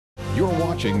You're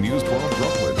watching News 12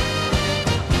 Brooklyn.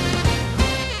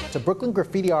 The Brooklyn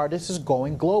graffiti artist is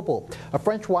going global. A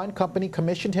French wine company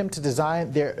commissioned him to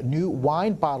design their new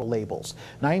wine bottle labels.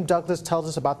 Naeem Douglas tells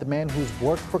us about the man who's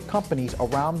worked for companies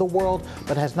around the world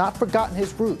but has not forgotten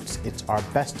his roots. It's our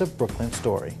Best of Brooklyn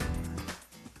story.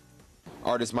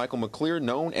 Artist Michael McClear,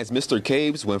 known as Mr.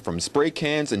 Caves, went from spray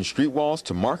cans and street walls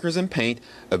to markers and paint,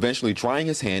 eventually trying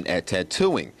his hand at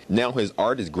tattooing. Now his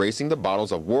art is gracing the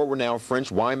bottles of world-renowned French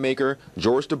winemaker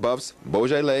Georges Duboeuf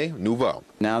Beaujolais Nouveau.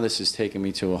 Now this has taken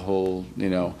me to a whole,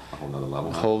 a whole nother level,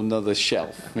 a whole nother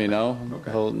shelf, a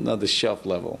whole nother shelf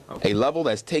level. A level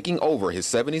that's taking over his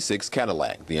 '76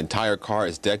 Cadillac. The entire car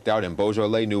is decked out in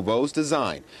Beaujolais Nouveau's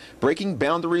design. Breaking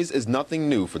boundaries is nothing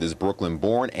new for this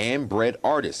Brooklyn-born and bred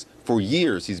artist. For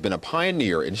years, he's been a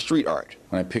pioneer in street art.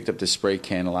 When I picked up the spray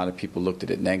can, a lot of people looked at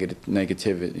it negative,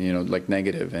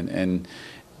 and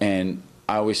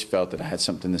I always felt that I had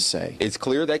something to say. It's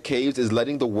clear that Caves is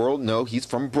letting the world know he's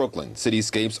from Brooklyn.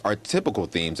 Cityscapes are typical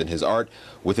themes in his art.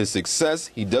 With his success,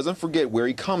 he doesn't forget where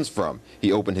he comes from.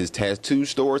 He opened his tattoo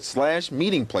store /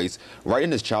 meeting place right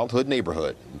in his childhood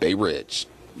neighborhood, Bay Ridge.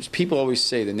 People always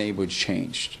say the neighborhood's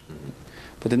changed,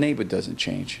 but the neighborhood doesn't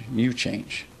change. You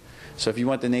change. So if you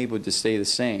want the neighborhood to stay the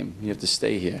same, you have to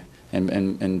stay here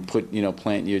and put,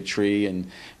 plant your tree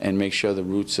and make sure the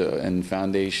roots and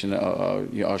foundation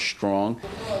are strong.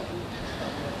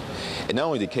 And not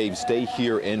only did Caves stay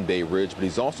here in Bay Ridge, but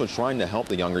he's also trying to help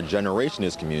the younger generation in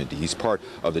his community. He's part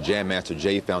of the Jam Master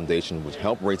Jay Foundation, which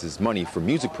helps raises money for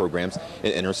music programs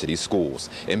in inner city schools.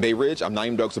 In Bay Ridge, I'm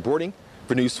Naeem Douglas reporting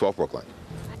for News 12 Brooklyn.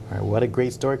 All right, what a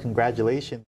great story. Congratulations.